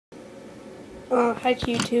Hi to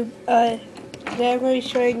YouTube. Today I'm going to be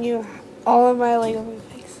showing you all of my Lego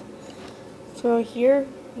minifigs. So here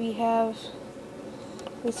we have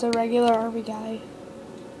this a regular army guy.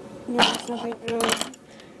 There's nothing really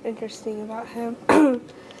interesting about him.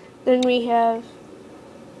 Then we have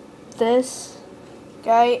this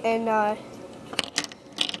guy, and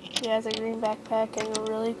he has a green backpack and a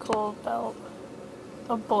really cool belt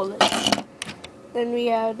of bullets. Then we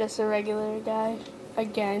have just a regular guy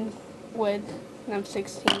again with an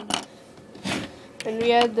M16. Then we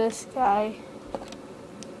had this guy.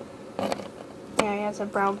 Yeah, he has a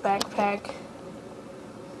brown backpack.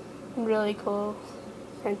 Really cool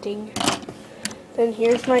printing. Then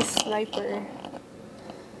here's my sniper.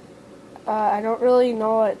 I don't really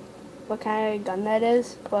know what kind of gun that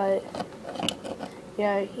is, but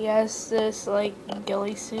yeah, he has this like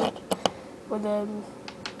ghillie suit with a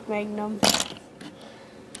magnum.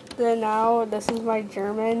 Then now this is my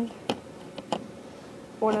German.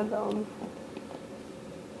 One of them.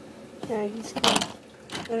 Yeah, he's cool.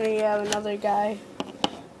 And then you have another guy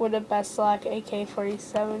with a best lock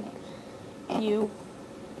AK-47 U.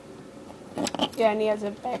 Yeah, and he has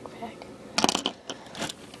a backpack.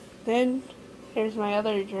 Then here's my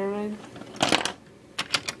other German.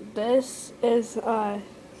 This is well,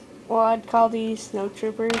 I'd call these snow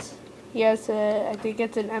troopers. He has I think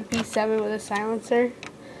it's an MP7 with a silencer.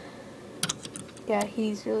 Yeah,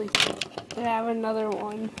 he's really cool. I have another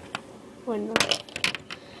one.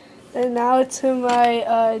 And now it's to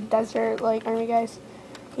my desert like army guys.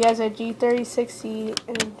 He has a G3060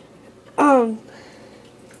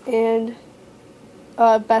 and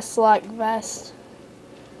best lock vest.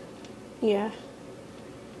 Yeah.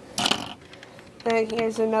 Then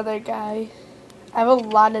here's another guy. I have a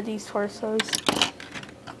lot of these torsos.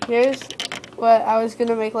 Here's what I was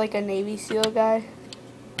gonna make like a Navy SEAL guy,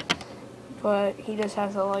 but he just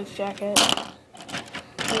has a life jacket.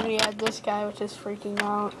 Then we had this guy, which is freaking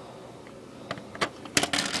out.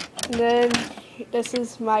 And then this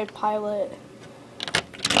is my pilot.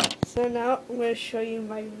 So now I'm going to show you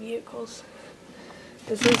my vehicles.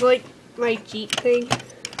 This is like my Jeep thing,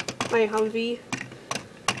 my Humvee.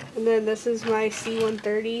 And then this is my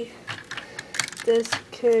C-130. This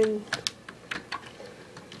can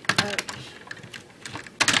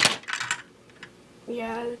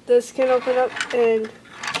yeah, this can open up and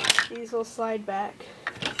these will slide back.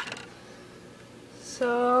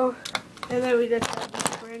 So, and then we just have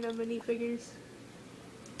these random minifigures.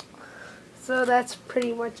 So that's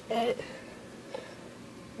pretty much it.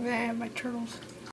 And I have my turtles.